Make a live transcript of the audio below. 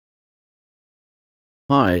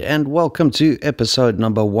Hi, and welcome to episode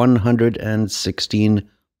number 116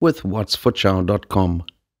 with whatsforchow.com.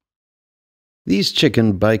 These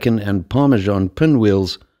chicken, bacon, and Parmesan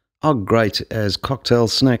pinwheels are great as cocktail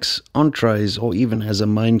snacks, entrees, or even as a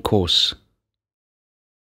main course.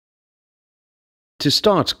 To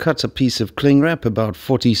start, cut a piece of clinkwrap about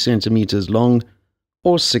 40 centimeters long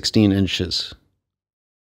or 16 inches.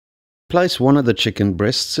 Place one of the chicken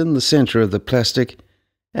breasts in the center of the plastic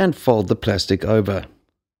and fold the plastic over.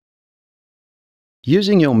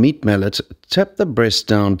 Using your meat mallet, tap the breast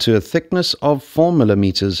down to a thickness of 4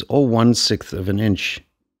 mm or 1/6 of an inch.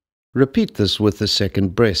 Repeat this with the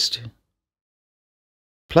second breast.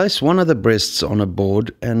 Place one of the breasts on a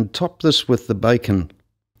board and top this with the bacon.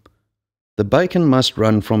 The bacon must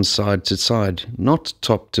run from side to side, not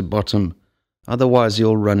top to bottom, otherwise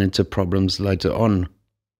you'll run into problems later on.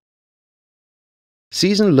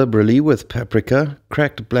 Season liberally with paprika,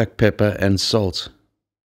 cracked black pepper and salt.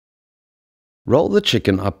 Roll the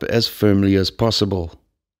chicken up as firmly as possible.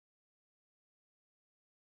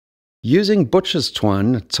 Using butcher's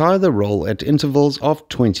twine, tie the roll at intervals of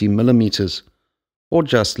 20 mm, or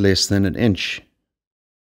just less than an inch.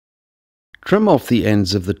 Trim off the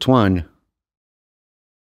ends of the twine.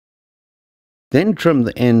 Then trim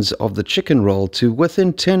the ends of the chicken roll to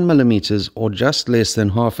within 10 mm or just less than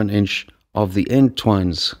half an inch of the end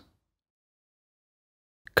twines.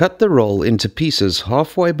 Cut the roll into pieces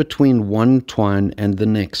halfway between one twine and the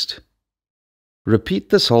next. Repeat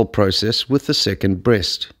this whole process with the second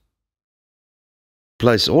breast.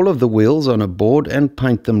 Place all of the wheels on a board and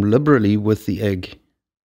paint them liberally with the egg.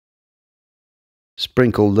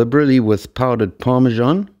 Sprinkle liberally with powdered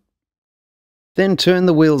Parmesan. Then turn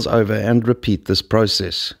the wheels over and repeat this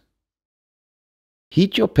process.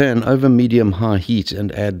 Heat your pan over medium-high heat and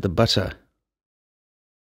add the butter.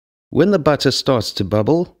 When the butter starts to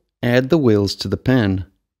bubble, add the wheels to the pan.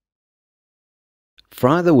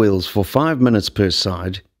 Fry the wheels for 5 minutes per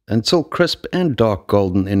side until crisp and dark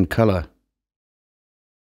golden in color.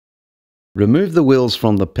 Remove the wheels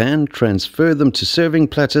from the pan, transfer them to serving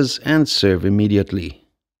platters and serve immediately.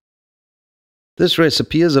 This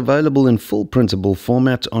recipe is available in full printable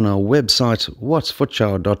format on our website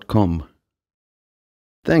whatsforchow.com.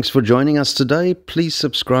 Thanks for joining us today. Please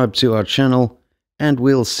subscribe to our channel, and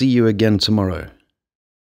we'll see you again tomorrow.